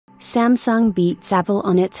Samsung beats Apple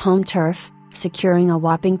on its home turf, securing a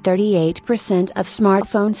whopping 38% of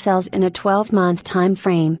smartphone sales in a 12-month time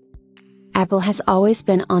frame. Apple has always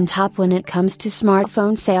been on top when it comes to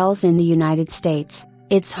smartphone sales in the United States,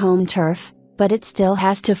 its home turf, but it still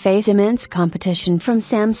has to face immense competition from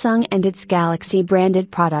Samsung and its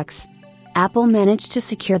Galaxy-branded products. Apple managed to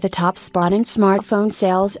secure the top spot in smartphone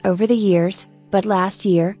sales over the years, but last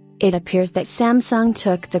year, it appears that Samsung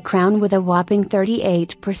took the crown with a whopping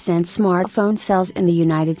 38% smartphone sales in the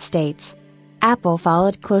United States. Apple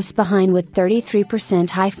followed close behind with 33%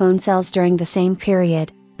 iPhone sales during the same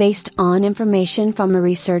period, based on information from a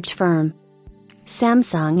research firm.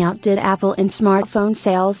 Samsung outdid Apple in smartphone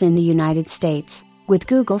sales in the United States, with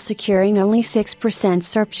Google securing only 6%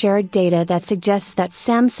 SERP shared data that suggests that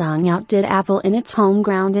Samsung outdid Apple in its home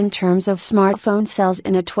ground in terms of smartphone sales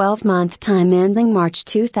in a 12-month time ending March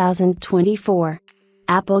 2024.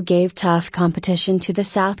 Apple gave tough competition to the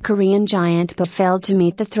South Korean giant but failed to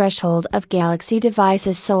meet the threshold of Galaxy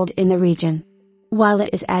devices sold in the region. While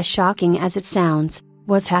it is as shocking as it sounds,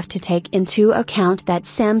 we have to take into account that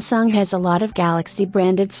Samsung has a lot of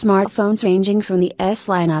Galaxy-branded smartphones ranging from the S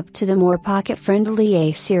lineup to the more pocket-friendly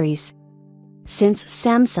A series. Since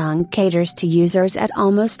Samsung caters to users at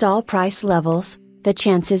almost all price levels, the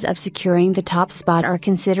chances of securing the top spot are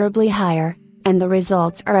considerably higher, and the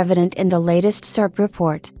results are evident in the latest SERP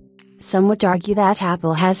report. Some would argue that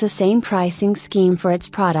Apple has the same pricing scheme for its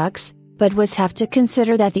products, but we have to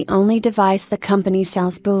consider that the only device the company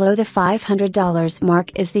sells below the $500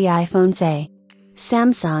 mark is the iPhone 6.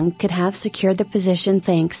 Samsung could have secured the position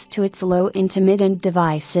thanks to its low to mid-end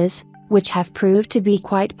devices, which have proved to be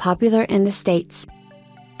quite popular in the States.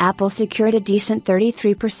 Apple secured a decent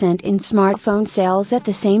 33% in smartphone sales at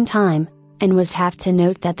the same time, and we have to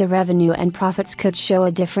note that the revenue and profits could show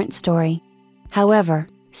a different story. However,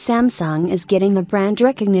 Samsung is getting the brand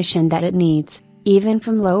recognition that it needs, even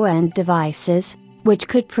from low-end devices, which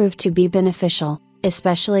could prove to be beneficial,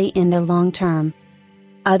 especially in the long term.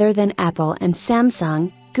 Other than Apple and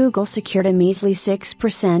Samsung, Google secured a measly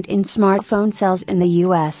 6% in smartphone sales in the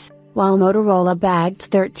US, while Motorola bagged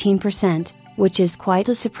 13%, which is quite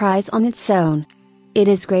a surprise on its own. It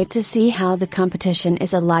is great to see how the competition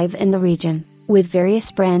is alive in the region, with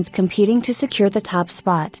various brands competing to secure the top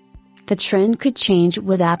spot. The trend could change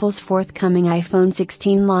with Apple's forthcoming iPhone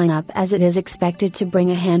 16 lineup, as it is expected to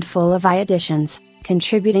bring a handful of additions,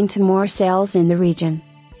 contributing to more sales in the region.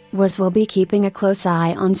 We will be keeping a close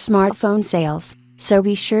eye on smartphone sales, so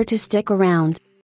be sure to stick around.